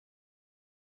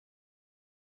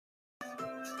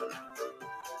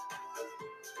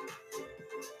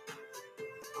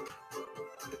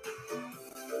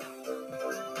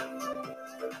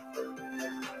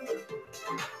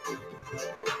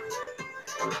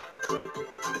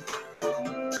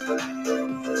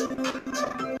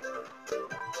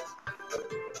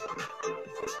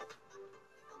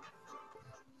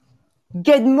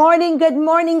Good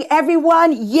morning,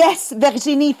 everyone. Yes,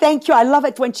 Virginie, thank you. I love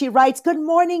it when she writes, good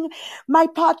morning, my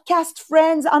podcast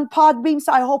friends on Podbeam.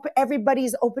 So I hope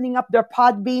everybody's opening up their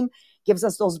Podbeam, gives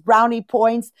us those brownie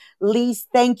points. Lise,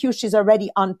 thank you. She's already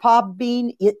on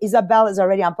Podbeam. Isabel is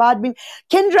already on Podbeam.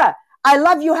 Kendra, I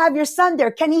love you have your son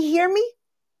there. Can he hear me?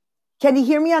 Can he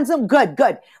hear me on Zoom? Good.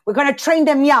 We're going to train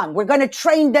them young.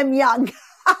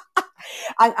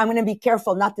 I'm going to be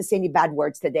careful not to say any bad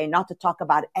words today, not to talk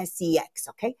about sex,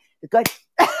 okay? Good.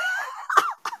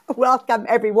 Welcome,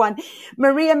 everyone.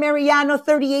 Maria Mariano,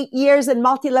 38 years in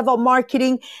multi-level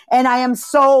marketing, and I am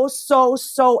so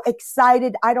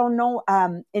excited. I don't know,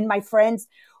 in my friends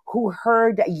who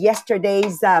heard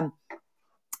yesterday's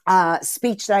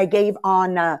speech that I gave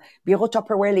on Bureau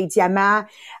Tupperware Les Diamants,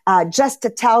 just to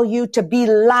tell you to be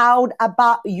loud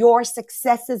about your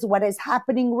successes, what is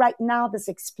happening right now, this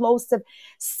explosive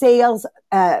sales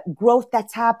growth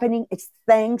that's happening. It's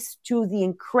thanks to the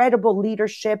incredible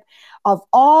leadership of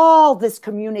all this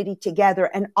community together.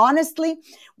 And honestly,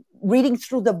 reading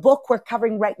through the book we're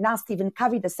covering right now, Stephen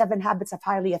Covey, The 7 Habits of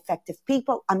Highly Effective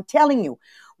People, I'm telling you,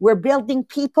 we're building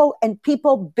people and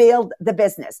people build the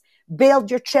business. Build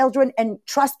your children and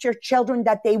trust your children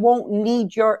that they won't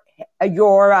need your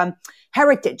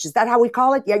heritage. Is that how we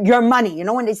call it? Your money. You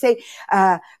know, when they say,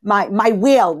 my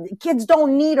will, kids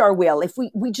don't need our will. If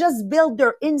we just build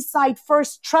their inside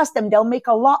first, trust them, they'll make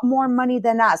a lot more money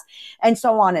than us, and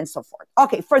so on and so forth.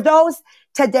 Okay. For those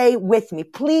today with me,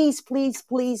 please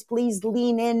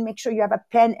lean in. Make sure you have a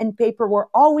pen and paper. We're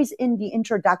always in the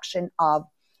introduction of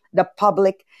the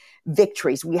public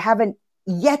victories. We haven't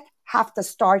yet have to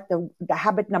start the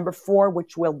habit number 4,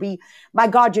 which will be, my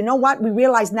God, you know what? We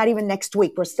realize not even next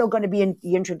week. We're still going to be in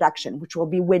the introduction, which will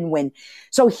be win-win.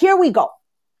 So here we go.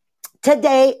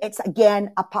 Today, it's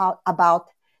again about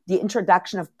the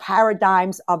introduction of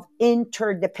paradigms of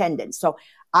interdependence. So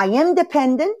I am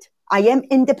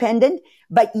independent,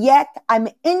 but yet I'm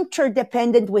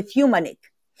interdependent with you,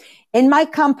 Monique. In my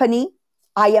company,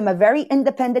 I am a very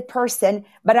independent person,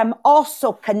 but I'm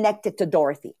also connected to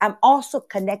Dorothy. I'm also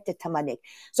connected to Monique.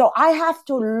 So I have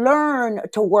to learn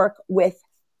to work with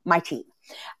my team.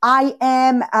 I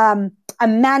am a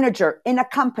manager in a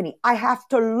company. I have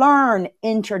to learn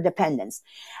interdependence.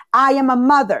 I am a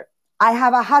mother. I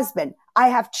have a husband. I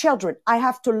have children. I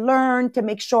have to learn to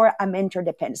make sure I'm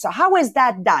interdependent. So how is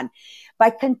that done? By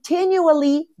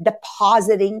continually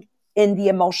depositing in the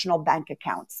emotional bank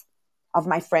accounts of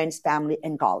my friends, family,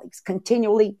 and colleagues,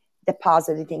 continually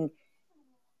depositing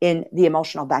in the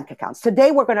emotional bank accounts.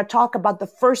 Today, we're going to talk about the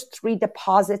first 3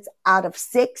 deposits out of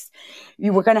 6.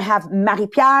 We're going to have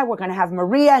Marie-Pierre, we're going to have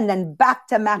Maria, and then back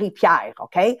to Marie-Pierre,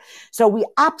 okay? So we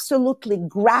absolutely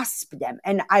grasp them.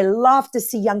 And I love to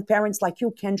see young parents like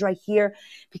you, Kendra, here,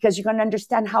 because you're going to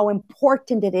understand how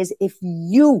important it is if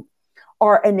you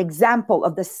are an example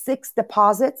of the 6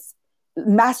 deposits,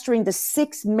 mastering the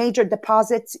 6 major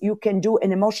deposits you can do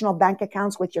in emotional bank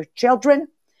accounts with your children.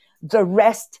 The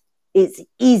rest is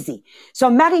easy. So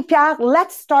Marie-Pierre,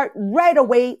 let's start right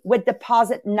away with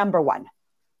deposit number 1.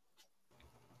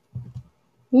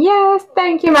 Yes,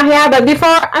 thank you, Maria. But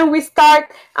before we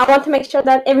start, I want to make sure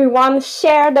that everyone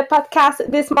share the podcast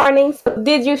this morning. So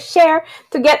did you share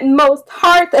to get most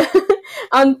heart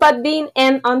on Podbean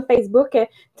and on Facebook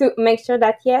to make sure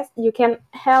that, yes, you can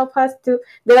help us to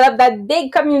develop that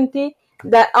big community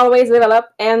that always level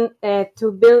up and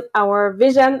to build our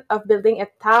vision of building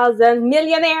 1,000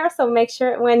 millionaires. So make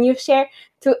sure when you share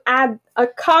to add a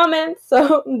comment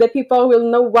so the people will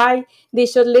know why they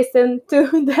should listen to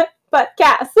the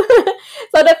podcast.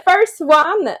 So the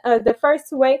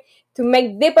first way to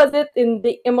make deposit in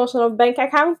the emotional bank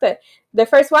account, the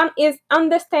first one is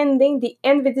understanding the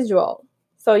individual.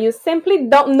 So you simply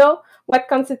don't know what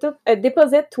constitutes a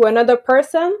deposit to another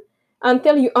person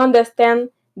until you understand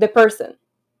the person.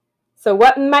 So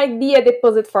what might be a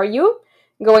deposit for you?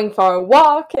 Going for a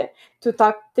walk, to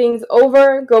talk things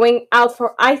over, going out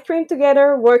for ice cream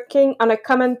together, working on a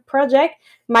common project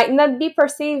might not be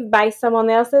perceived by someone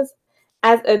else's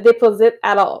as a deposit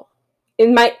at all. It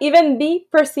might even be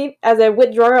perceived as a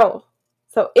withdrawal.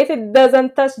 So if it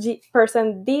doesn't touch the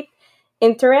person's deep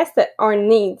interest or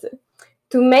needs.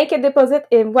 To make a deposit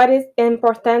in what is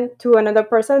important to another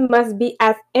person must be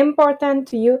as important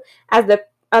to you as the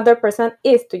other person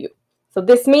is to you. So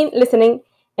this means listening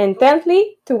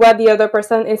intently to what the other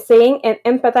person is saying and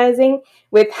empathizing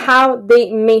with how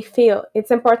they may feel.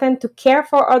 It's important to care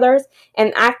for others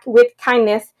and act with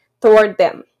kindness toward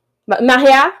them. But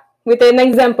Maria, with an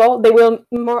example, they will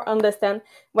more understand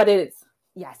what it is.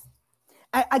 Yes.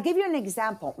 I'll give you an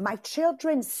example. My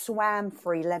children swam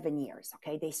for 11 years.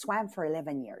 Okay. They swam for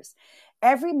 11 years.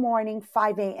 Every morning,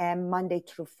 5 a.m., Monday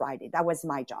through Friday. That was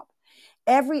my job.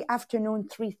 Every afternoon,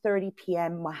 3:30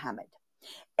 p.m., Mohammed.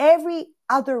 Every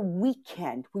other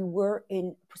weekend, we were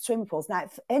in swimming pools. Now,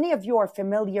 if any of you are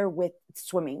familiar with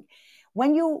swimming,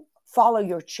 when you follow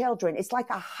your children, it's like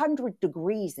 100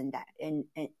 degrees in that, in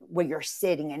where you're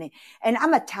sitting. And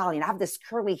I'm Italian. I have this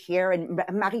curly hair, and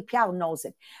Marie-Pierre knows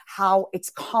it, how it's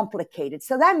complicated.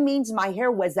 So that means my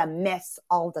hair was a mess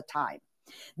all the time.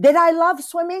 Did I love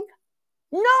swimming?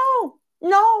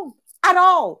 No, at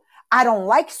all. I don't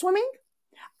like swimming.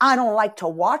 I don't like to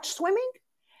watch swimming.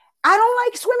 I don't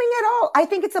like swimming at all. I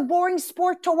think it's a boring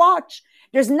sport to watch.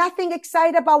 There's nothing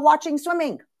exciting about watching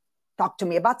swimming. Talk to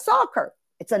me about soccer.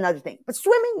 It's another thing. But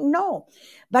swimming, no.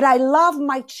 But I love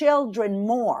my children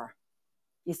more.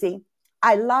 You see,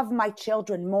 I love my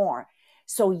children more.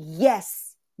 So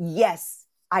yes,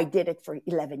 I did it for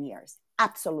 11 years.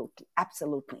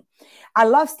 Absolutely. I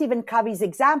love Stephen Covey's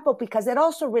example because it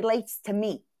also relates to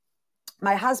me.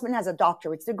 My husband has a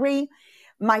doctorate degree.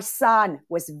 My son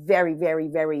was very, very,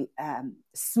 very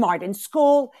smart in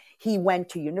school. He went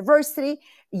to university.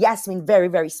 Yasmin, very,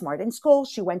 very smart in school.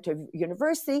 She went to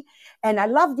university. And I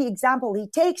love the example he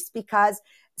takes because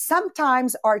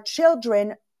sometimes our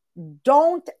children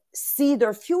don't see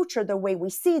their future the way we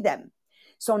see them.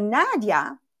 So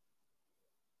Nadia,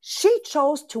 she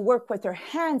chose to work with her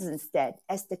hands instead,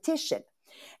 esthetician.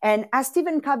 And as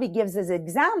Stephen Covey gives as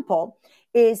example,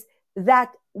 is that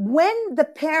when the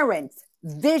parents'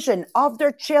 vision of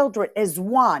their children is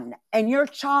one and your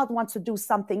child wants to do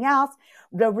something else,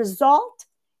 the result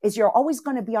is you're always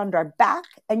going to be on their back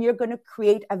and you're going to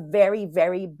create a very,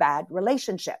 very bad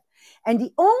relationship. And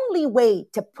the only way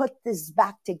to put this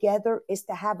back together is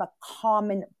to have a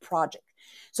common project.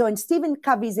 So in Stephen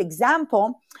Covey's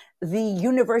example, the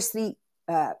university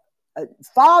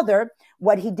father,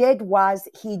 what he did was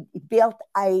he built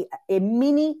a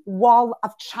mini wall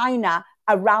of China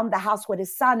around the house with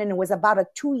his son, and it was about a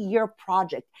 2-year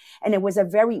project, and it was a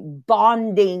very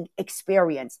bonding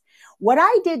experience. What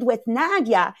I did with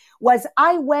Nadia was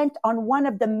I went on one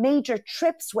of the major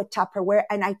trips with Tupperware,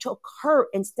 and I took her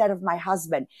instead of my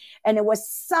husband, and it was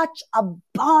such a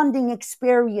bonding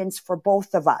experience for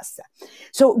both of us.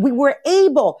 So we were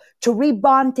able to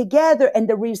rebond together, and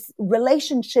the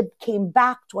relationship came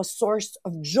back to a source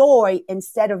of joy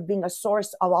instead of being a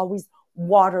source of always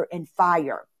water and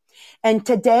fire. And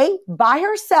today, by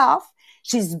herself,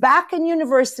 she's back in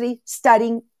university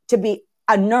studying to be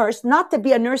a nurse, not to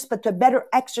be a nurse, but to better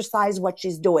exercise what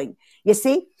she's doing. You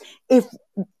see, if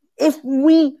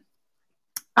we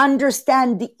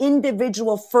understand the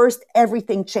individual first,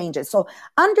 everything changes. So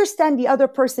understand the other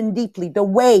person deeply, the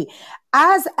way,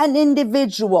 as an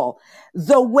individual,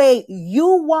 the way you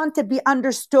want to be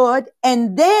understood,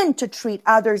 and then to treat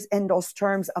others in those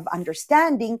terms of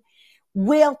understanding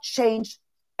will change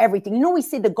everything. You know, we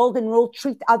say the golden rule,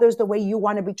 treat others the way you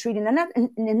want to be treated. And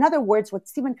in other words, what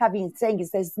Stephen Covey is saying, he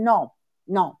says, no.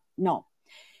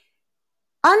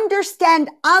 Understand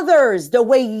others the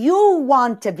way you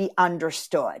want to be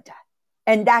understood.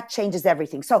 And that changes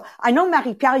everything. So I know,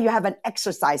 Marie-Pierre, you have an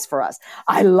exercise for us.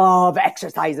 I love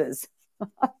exercises.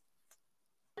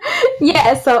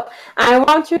 Yeah, so I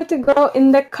want you to go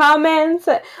in the comments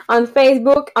on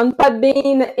Facebook, on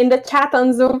Podbean, in the chat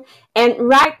on Zoom, and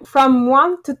write from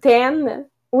 1 to 10,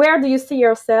 where do you see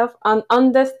yourself on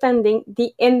understanding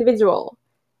the individual?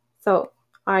 So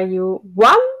are you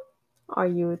 1? Are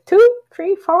you 2,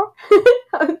 3, 4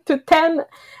 to 10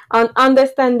 on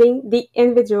understanding the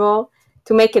individual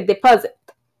to make a deposit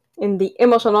in the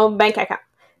emotional bank account?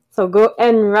 So go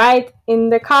and write in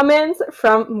the comments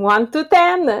from 1 to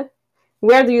 10.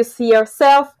 Where do you see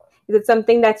yourself? Is it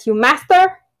something that you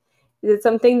master? Is it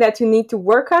something that you need to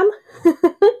work on?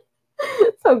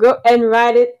 So go and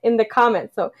write it in the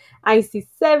comments. So I see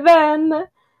 7.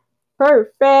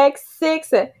 Perfect. 6.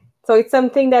 So it's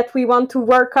something that we want to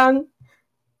work on.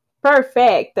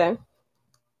 Perfect.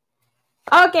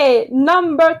 Okay,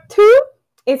 number 2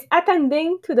 is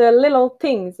attending to the little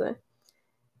things.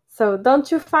 So don't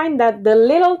you find that the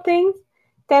little things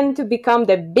tend to become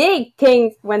the big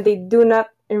things when they do not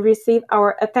receive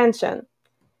our attention?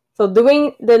 So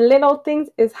doing the little things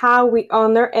is how we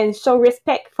honor and show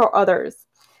respect for others.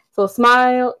 So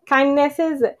smile,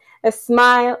 kindnesses, a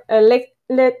smile, a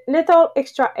little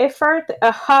extra effort,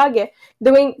 a hug,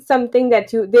 doing something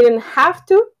that you didn't have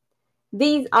to.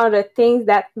 These are the things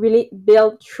that really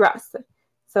build trust.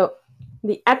 So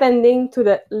the attending to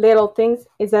the little things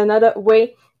is another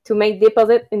way to make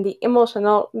deposit in the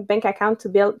emotional bank account to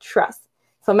build trust.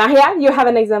 So Maria, you have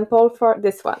an example for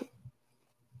this one.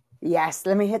 Yes,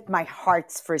 let me hit my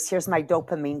hearts first. Here's my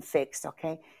dopamine fix,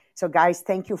 okay? So guys,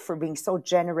 thank you for being so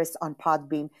generous on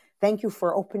Podbeam. Thank you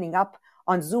for opening up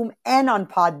on Zoom and on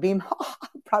Podbeam.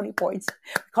 Brownie points.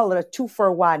 We call it a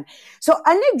 2-for-1. So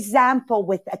an example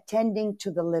with attending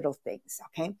to the little things,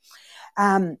 okay?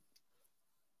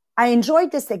 I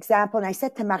enjoyed this example, and I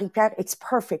said to Marie-Pierre, it's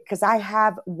perfect because I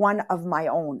have one of my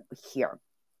own here.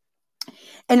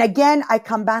 And again, I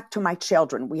come back to my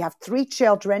children. We have 3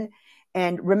 children.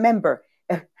 And remember,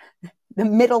 the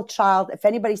middle child, if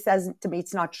anybody says to me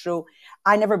it's not true,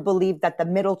 I never believed that the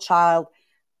middle child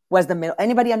was the middle.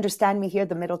 Anybody understand me here?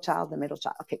 The middle child.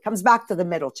 Okay, comes back to the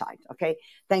middle child. Okay,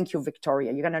 thank you,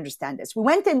 Victoria. You're going to understand this. We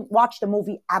went and watched the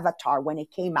movie Avatar when it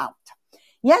came out.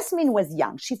 Yasmin was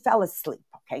young. She fell asleep.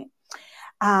 Okay.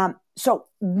 So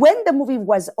when the movie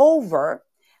was over,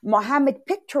 Mohammed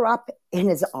picked her up in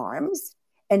his arms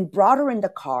and brought her in the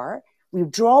car. We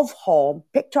drove home,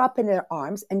 picked her up in her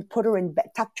arms, and put her in bed,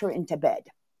 tucked her into bed.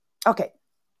 Okay.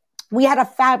 We had a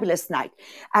fabulous night.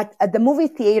 At the movie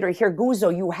theater here,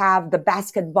 Guzo, you have the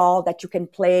basketball that you can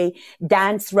play,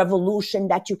 Dance Revolution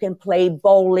that you can play,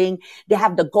 bowling. They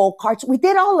have the go-karts. We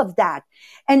did all of that.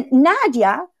 And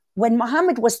Nadia, when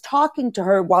Mohammed was talking to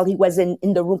her while he was in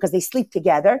the room, because they sleep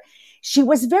together, she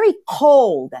was very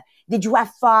cold. Did you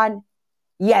have fun?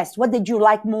 Yes. What did you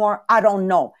like more? I don't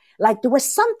know. Like there was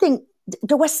something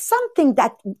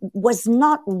that was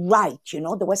not right,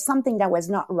 there was something that was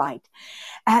not right.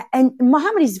 And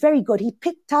Mohammed is very good. He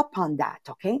picked up on that,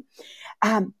 okay?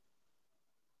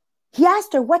 He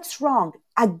asked her, what's wrong?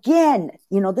 Again,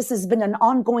 this has been an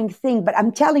ongoing thing, but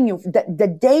I'm telling you, the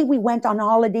day we went on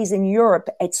holidays in Europe,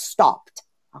 it stopped,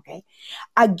 okay?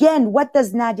 Again, what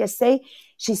does Nadia say?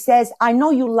 She says, I know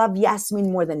you love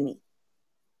Yasmin more than me.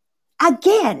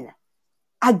 Again,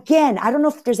 I don't know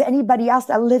if there's anybody else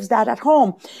that lives that at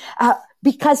home,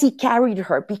 because he carried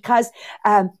her, because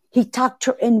he tucked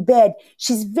her in bed.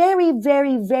 She's very,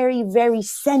 very, very, very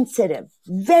sensitive,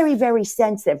 very, very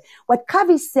sensitive. What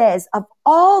Kavi says of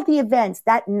all the events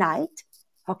that night,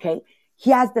 okay, he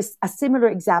has a similar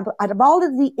example. Out of all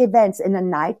of the events in the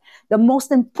night, the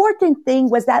most important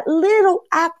thing was that little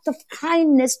act of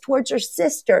kindness towards her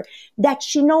sister that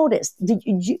she noticed.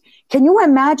 Can you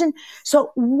imagine?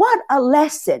 So what a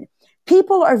lesson.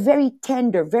 People are very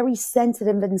tender, very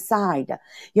sensitive inside.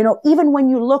 Even when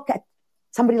you look at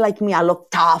somebody like me, I look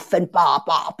tough and pa.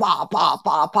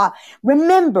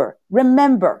 Remember,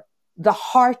 the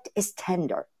heart is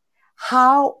tender.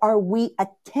 How are we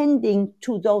attending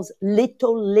to those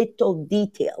little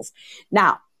details?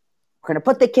 Now, we're going to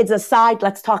put the kids aside.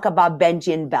 Let's talk about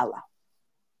Benji and Bella,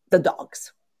 the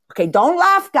dogs. Okay, don't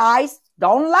laugh, guys.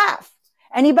 Don't laugh.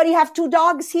 Anybody have 2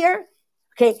 dogs here?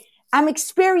 Okay, I'm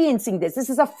experiencing this. This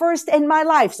is a first in my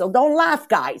life, so don't laugh,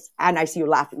 guys. And I see you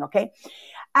laughing, okay?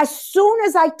 As soon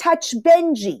as I touch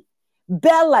Benji,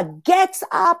 Bella gets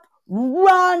up,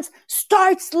 runs,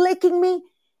 starts licking me,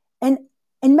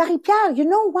 and Marie-Pierre, you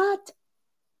know what?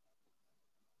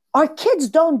 Our kids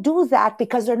don't do that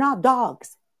because they're not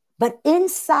dogs. But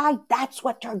inside, that's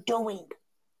what they're doing.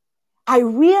 I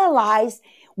realize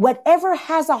whatever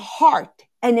has a heart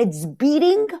and it's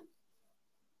beating,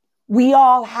 we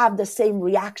all have the same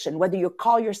reaction. Whether you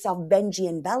call yourself Benji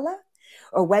and Bella,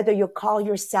 or whether you call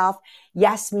yourself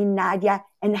Yasmin, Nadia,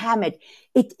 and Hamid.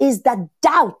 It is the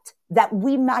doubt that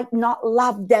we might not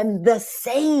love them the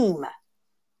same.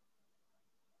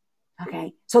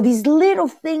 Okay, so these little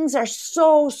things are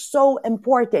so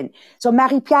important. So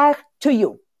Marie-Pierre, to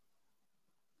you.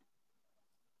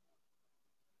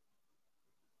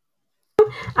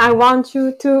 I want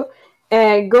you to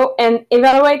go and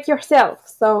evaluate yourself.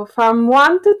 So from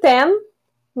 1 to 10,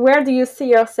 where do you see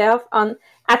yourself on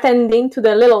attending to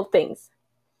the little things?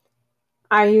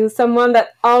 Are you someone that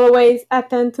always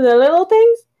attend to the little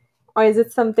things? Or is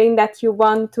it something that you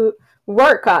want to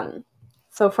work on?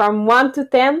 So from 1 to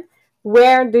 10,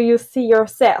 where do you see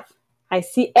yourself? I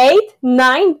see 8,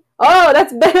 9. Oh,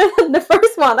 that's better than the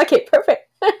first one. Okay, perfect.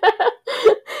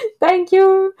 Thank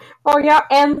you for your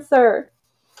answer.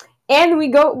 And we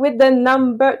go with the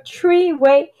number 3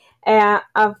 way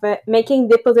of making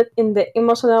deposit in the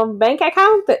emotional bank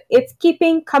account. It's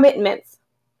keeping commitments.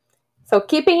 So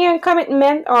keeping a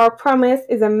commitment or a promise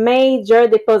is a major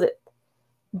deposit.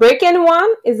 Breaking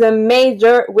one is a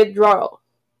major withdrawal.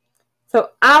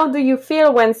 So how do you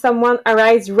feel when someone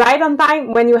arrives right on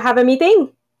time when you have a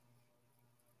meeting?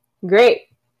 Great.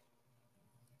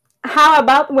 How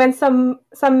about when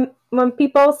when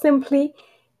people simply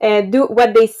do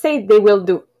what they say they will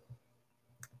do?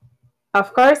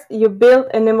 Of course, you build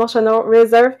an emotional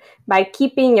reserve by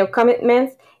keeping your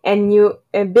commitments, and you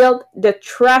build the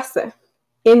trust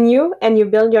in you, and you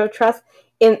build your trust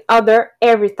in other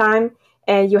every time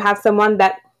you have someone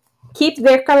that keeps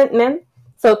their commitment.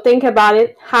 So think about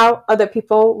it, how other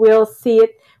people will see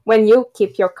it when you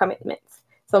keep your commitments.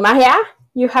 So Maria,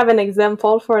 you have an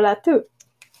example for that too.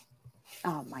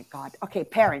 Oh my God. Okay,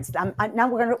 parents. Now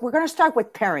we're gonna start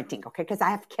with parenting, okay? Because I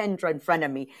have Kendra in front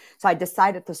of me, so I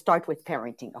decided to start with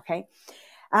parenting, okay?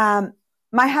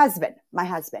 My husband.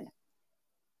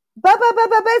 But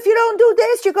if you don't do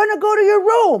this, you're gonna go to your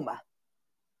room.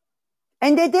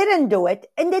 And they didn't do it,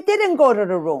 and they didn't go to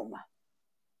the room.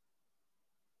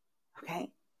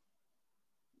 Okay,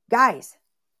 guys.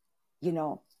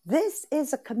 This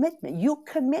is a commitment. You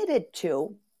committed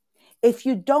to. If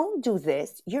you don't do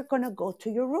this, you're going to go to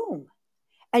your room.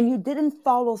 And you didn't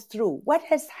follow through. What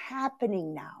is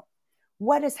happening now?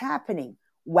 What is happening?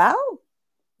 Well,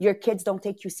 your kids don't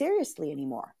take you seriously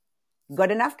anymore. Good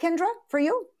enough, Kendra, for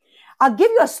you? I'll give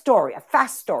you a story, a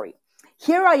fast story.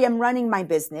 Here I am running my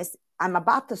business. I'm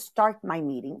about to start my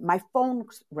meeting. My phone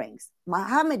rings.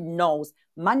 Mohammed knows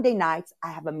Monday nights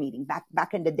I have a meeting,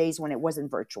 back in the days when it wasn't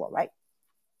virtual, right?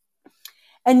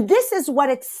 And this is what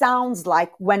it sounds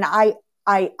like when I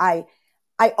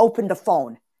open the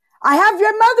phone. I have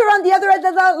your mother on the other end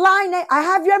of the line. I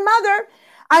have your mother.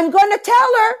 I'm going to tell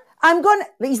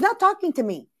her. He's not talking to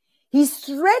me. He's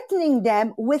threatening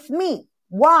them with me.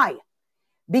 Why?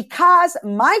 Because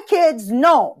my kids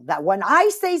know that when I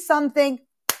say something,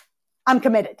 I'm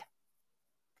committed.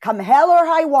 Come hell or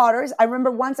high waters. I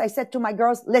remember once I said to my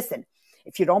girls, listen,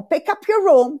 if you don't pick up your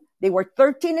room, they were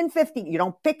 13 and 15. You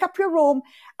don't pick up your room.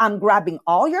 I'm grabbing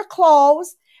all your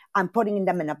clothes. I'm putting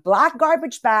them in a black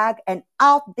garbage bag, and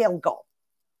out they'll go.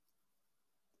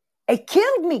 It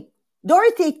killed me.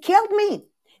 Dorothy, it killed me.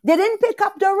 They didn't pick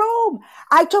up the room.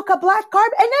 I took a black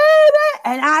garbage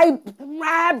and I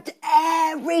grabbed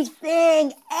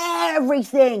everything.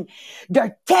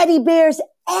 Their teddy bears,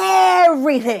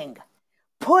 everything.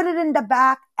 Put it in the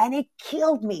back, and it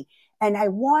killed me. And I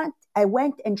went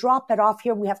and dropped it off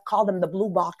here. We have called them the blue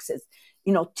boxes,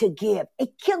 to give.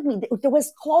 It killed me. There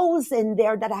was clothes in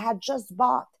there that I had just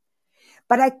bought.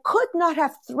 But I could not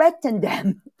have threatened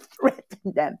them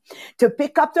to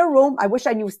pick up their room. I wish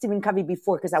I knew Stephen Covey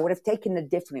before, because I would have taken it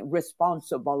differently,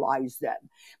 responsibilize them.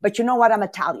 But you know what? I'm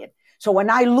Italian. So when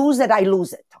I lose it,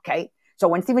 okay? So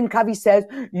when Stephen Covey says,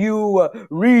 you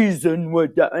reason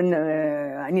with that,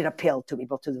 I need a pill to be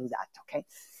able to do that, okay?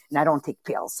 And I don't take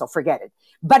pills, so forget it.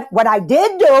 But what I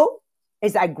did do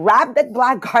is I grabbed that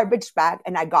black garbage bag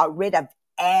and I got rid of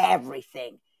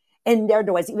everything. And there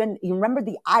was even, you remember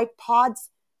the iPods?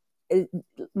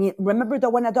 Remember the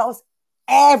one of those?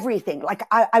 Everything. Like,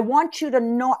 I want you to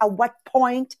know at what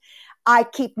point I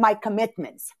keep my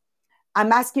commitments.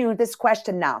 I'm asking you this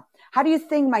question now. How do you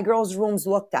think my girls' rooms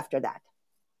looked after that?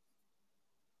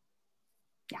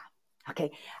 Yeah.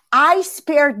 Okay. I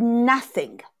spared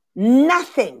nothing,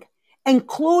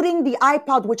 including the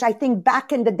iPod, which I think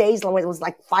back in the days, it was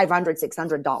like $500,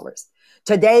 $600.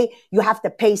 Today, you have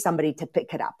to pay somebody to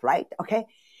pick it up, right? Okay.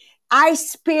 I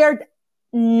spared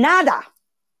nada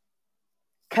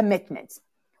commitments.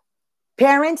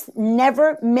 Parents,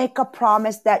 never make a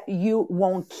promise that you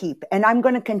won't keep. And I'm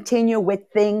going to continue with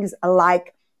things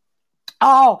like,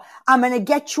 oh, I'm going to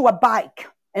get you a bike.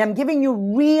 And I'm giving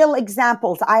you real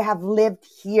examples. I have lived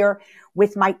here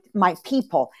with my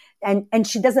people, and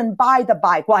she doesn't buy the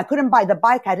bike. Well, I couldn't buy the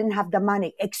bike. I didn't have the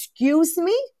money. Excuse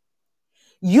me?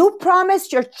 You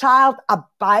promised your child a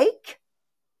bike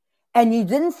and you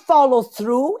didn't follow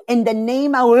through in the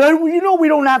name of, we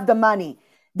don't have the money.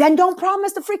 Then don't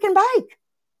promise the freaking bike.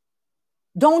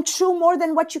 Don't chew more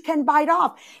than what you can bite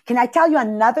off. Can I tell you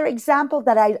another example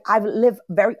that I live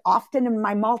very often in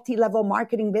my multi-level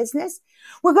marketing business?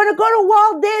 We're going to go to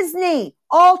Walt Disney.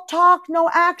 All talk,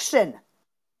 no action.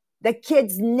 The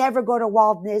kids never go to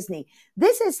Walt Disney.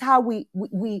 This is how we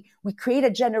create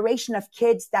a generation of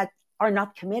kids that are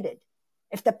not committed.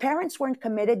 If the parents weren't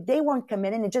committed, they weren't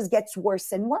committed, and it just gets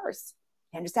worse and worse.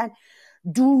 You understand?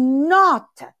 Do not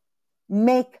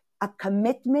make a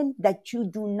commitment that you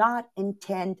do not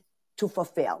intend to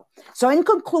fulfill. So in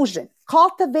conclusion,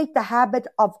 cultivate the habit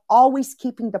of always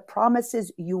keeping the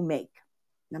promises you make.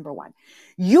 Number one,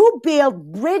 you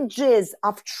build bridges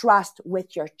of trust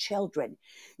with your children.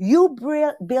 You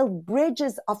build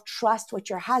bridges of trust with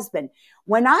your husband.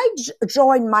 When I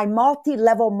joined my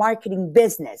multi-level marketing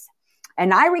business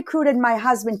and I recruited my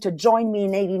husband to join me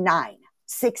in 89,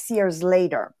 6 years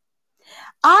later,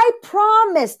 I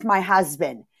promised my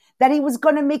husband that he was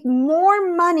going to make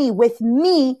more money with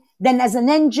me than as an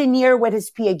engineer with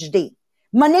his PhD.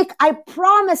 Monique, I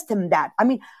promised him that. I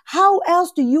mean, how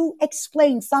else do you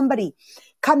explain somebody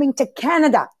coming to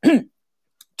Canada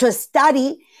to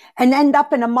study and end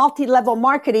up in a multi-level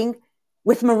marketing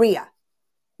with Maria?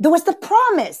 There was the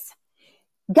promise.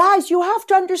 Guys, you have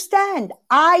to understand,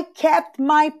 I kept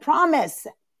my promise.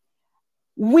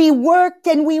 We worked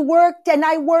and we worked and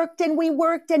I worked and we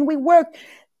worked and we worked.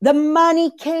 The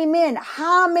money came in.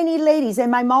 How many ladies in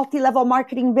my multi-level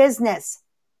marketing business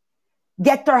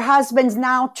get their husbands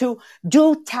now to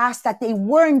do tasks that they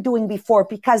weren't doing before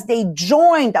because they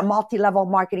joined a multi-level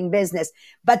marketing business,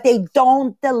 but they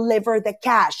don't deliver the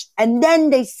cash. And then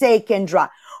they say, Kendra,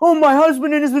 oh, my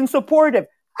husband has been supportive.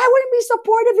 I wouldn't be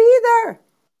supportive either.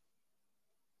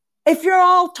 If you're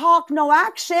all talk, no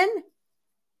action.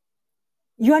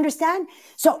 You understand?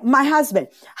 So my husband,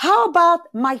 how about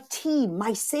my team,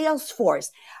 my sales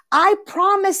force? I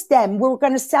promised them we were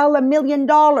going to sell $1 million.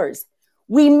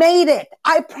 We made it.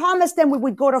 I promised them we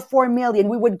would go to 4 million.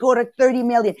 We would go to 30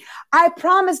 million. I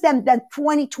promised them that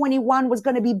 2021 was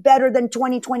going to be better than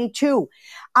 2022.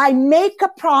 I make a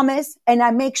promise and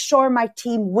I make sure my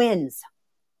team wins.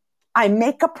 I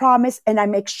make a promise and I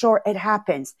make sure it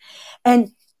happens.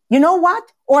 And you know what?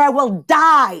 Or I will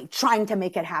die trying to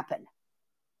make it happen.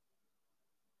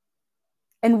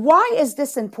 And why is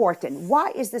this important?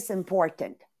 Why is this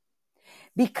important?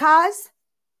 Because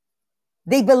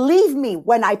they believe me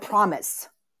when I promise.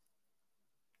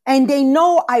 And they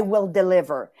know I will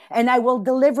deliver. And I will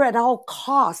deliver at all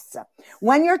costs.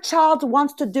 When your child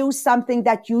wants to do something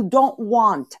that you don't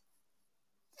want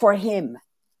for him,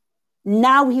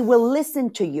 now he will listen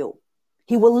to you.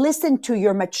 He will listen to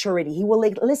your maturity. He will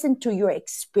listen to your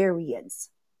experience.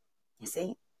 You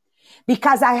see?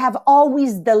 Because I have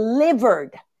always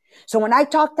delivered. So when I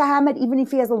talk to Hamid, even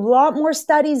if he has a lot more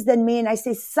studies than me, and I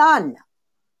say, son,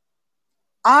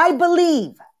 I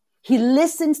believe he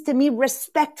listens to me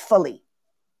respectfully.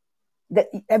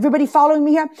 Everybody following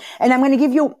me here? And I'm going to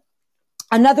give you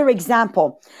another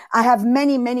example. I have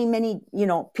many,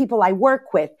 people I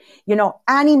work with.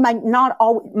 Annie might not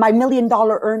always, my $1 million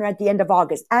earner at the end of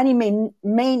August. Annie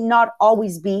may not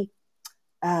always be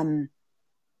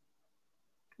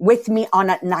with me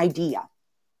on an idea.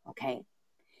 Okay.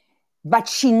 But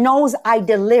she knows I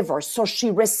deliver. So she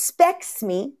respects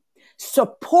me,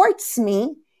 supports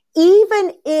me,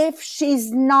 even if she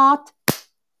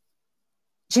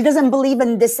doesn't believe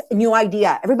in this new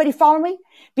idea. Everybody follow me?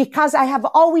 Because I have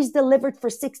always delivered for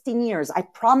 16 years. I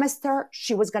promised her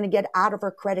she was going to get out of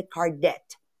her credit card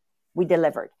debt. We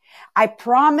delivered. I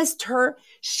promised her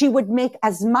she would make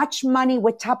as much money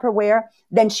with Tupperware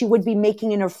than she would be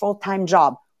making in her full-time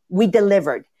job. We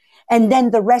delivered. And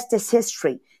then the rest is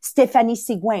history. Stéphanie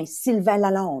Sigouin, Sylvain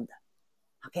Lalonde.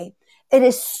 Okay. It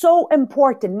is so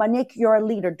important. Monique, you're a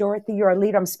leader. Dorothy, you're a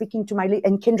leader. I'm speaking to my leader.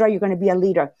 And Kendra, you're going to be a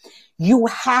leader. You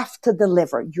have to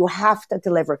deliver. You have to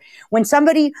deliver. When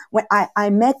I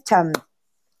met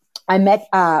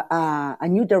a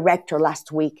new director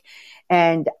last week,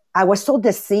 and I was so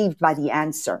deceived by the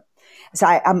answer. So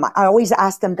I always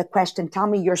ask them the question, tell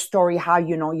me your story, how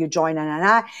you joined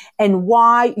and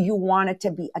why you wanted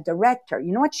to be a director.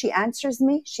 You know what she answers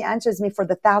me? She answers me for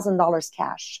the $1,000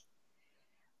 cash.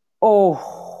 Oh,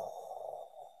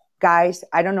 guys,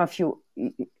 I don't know if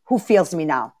who feels me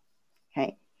now.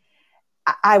 Okay.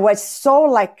 I was so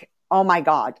like, oh my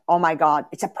God.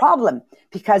 It's a problem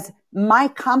because my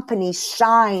company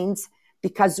shines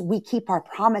because we keep our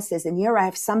promises. And here I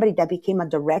have somebody that became a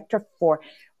director for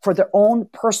their own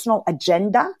personal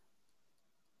agenda.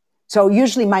 So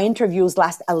usually my interviews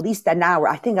last at least an hour.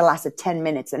 I think it lasted 10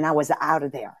 minutes and I was out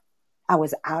of there.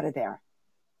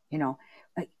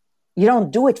 You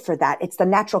don't do it for that. It's the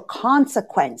natural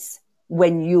consequence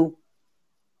when you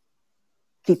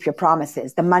keep your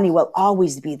promises. The money will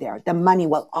always be there.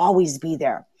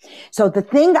 So the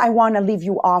thing I want to leave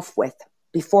you off with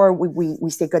before we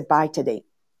say goodbye today,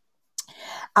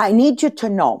 I need you to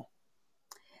know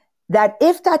that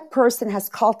if that person has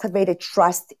cultivated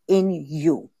trust in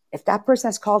you,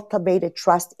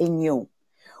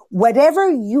 whatever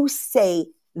you say,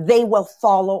 they will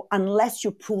follow unless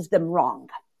you prove them wrong.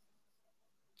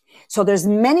 So there's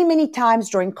many times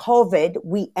during COVID,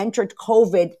 we entered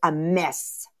COVID a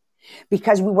mess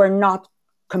because we were not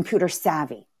computer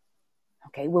savvy.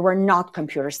 Okay. We were not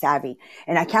computer savvy.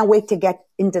 And I can't wait to get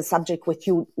into the subject with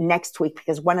you next week,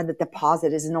 because one of the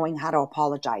deposit is knowing how to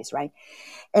apologize, right?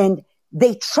 And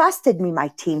they trusted me, my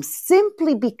team,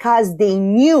 simply because they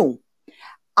knew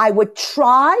I would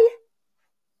try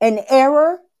and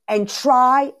error and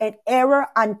try and error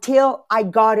until I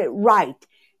got it right.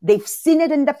 They've seen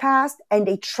it in the past and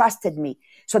they trusted me.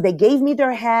 So they gave me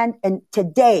their hand. And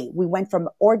today we went from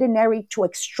ordinary to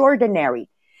extraordinary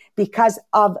because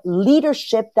of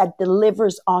leadership that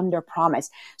delivers on their promise.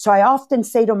 So I often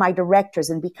say to my directors,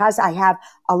 and because I have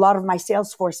a lot of my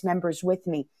Salesforce members with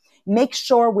me, make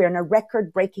sure we're in a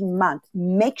record-breaking month.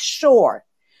 Make sure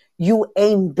you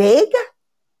aim big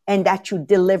and that you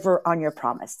deliver on your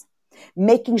promise.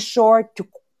 Making sure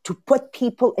to put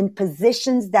people in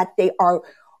positions that they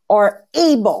are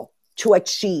able to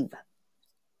achieve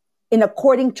in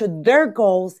according to their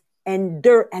goals and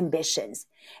their ambitions.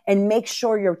 And make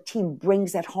sure your team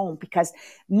brings it home, because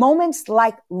moments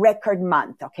like record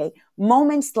month, okay,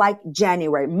 moments like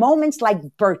January, moments like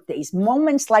birthdays,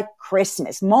 moments like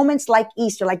Christmas, moments like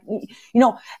Easter, like,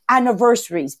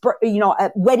 anniversaries,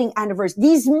 wedding anniversaries,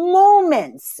 these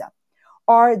moments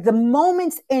are the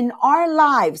moments in our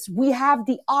lives we have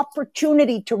the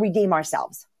opportunity to redeem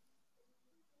ourselves.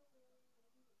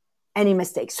 Any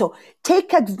mistakes. So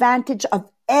take advantage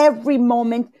of every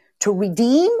moment to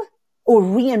redeem or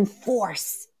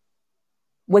reinforce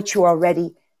what you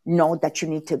already know that you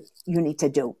need to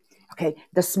do. Okay.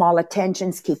 The small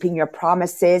attentions, keeping your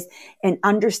promises, and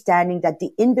understanding that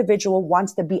the individual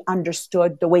wants to be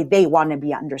understood the way they want to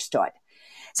be understood.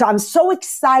 So I'm so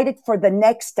excited for the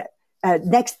next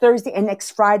Thursday and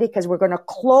next Friday, because we're going to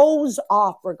close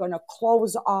off. We're going to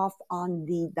close off on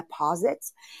the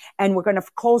deposits, and we're going to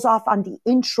close off on the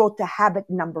intro to habit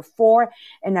number 4.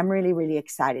 And I'm really, really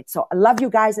excited. So I love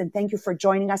you guys, and thank you for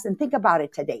joining us. And think about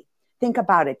it today. Think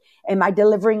about it. Am I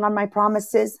delivering on my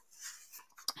promises?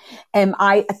 Am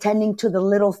I attending to the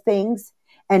little things?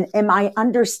 And am I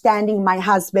understanding my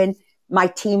husband, my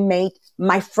teammate,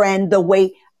 my friend, the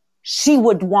way she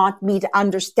would want me to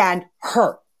understand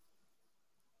her?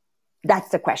 That's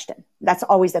the question. That's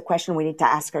always the question we need to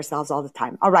ask ourselves all the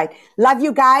time. All right. Love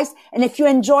you guys. And if you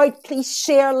enjoyed, please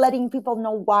share, letting people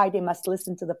know why they must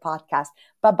listen to the podcast.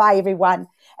 Bye-bye, everyone.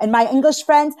 And my English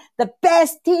friends, the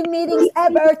best team meetings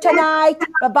ever tonight.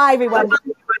 Bye-bye, everyone.